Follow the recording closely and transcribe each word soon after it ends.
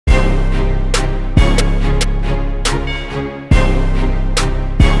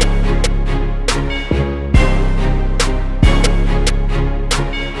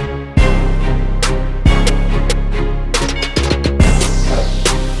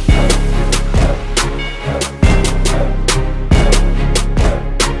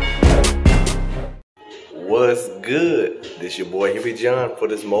your boy Hippie John for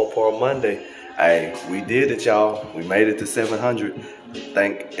this Mopar Monday. Hey, we did it, y'all. We made it to 700.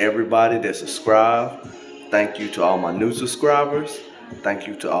 Thank everybody that subscribed. Thank you to all my new subscribers. Thank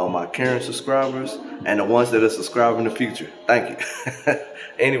you to all my current subscribers and the ones that are subscribing in the future. Thank you.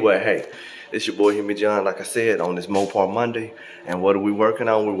 Anyway, hey, it's your boy Hippie John, like I said, on this Mopar Monday. And what are we working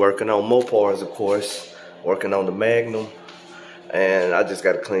on? We're working on Mopars, of course. Working on the Magnum. And I just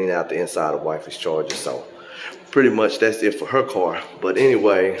got to clean out the inside of wifey's charger. So pretty much that's it for her car. But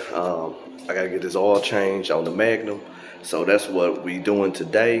anyway, I got to get this oil changed on the Magnum. So that's what we doing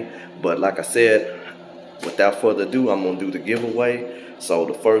today. But like I said, without further ado, I'm going to do the giveaway. So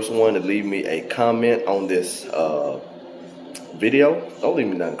the first one to leave me a comment on this video. Don't leave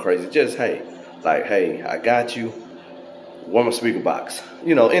me nothing crazy. Just, hey, like, hey, I got you. Where my speaker box?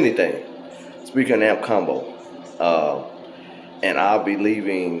 You know, anything. Speaker and amp combo. And I'll be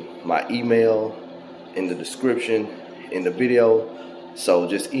leaving my email in the description in the video. So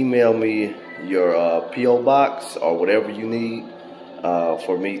just email me your P.O. box or whatever you need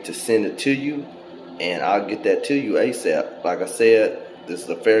for me to send it to you. And I'll get that to you ASAP. Like I said, this is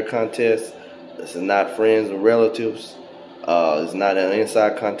a fair contest. This is not friends and relatives. It's not an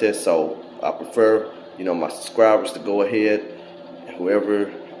inside contest. So I prefer, you know, my subscribers to go ahead.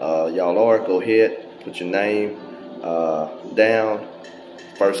 Whoever y'all are, go ahead, put your name down.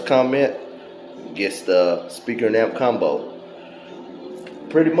 First comment gets the speaker and amp combo.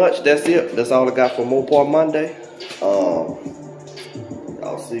 Pretty much that's it. That's all I got for Mopar Monday.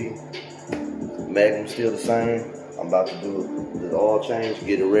 Y'all see, Magnum's still the same. I'm about to do the oil change,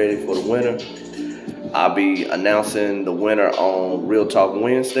 get it ready for the winter. I'll be announcing the winner on Real Talk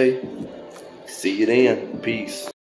Wednesday. See you then. Peace.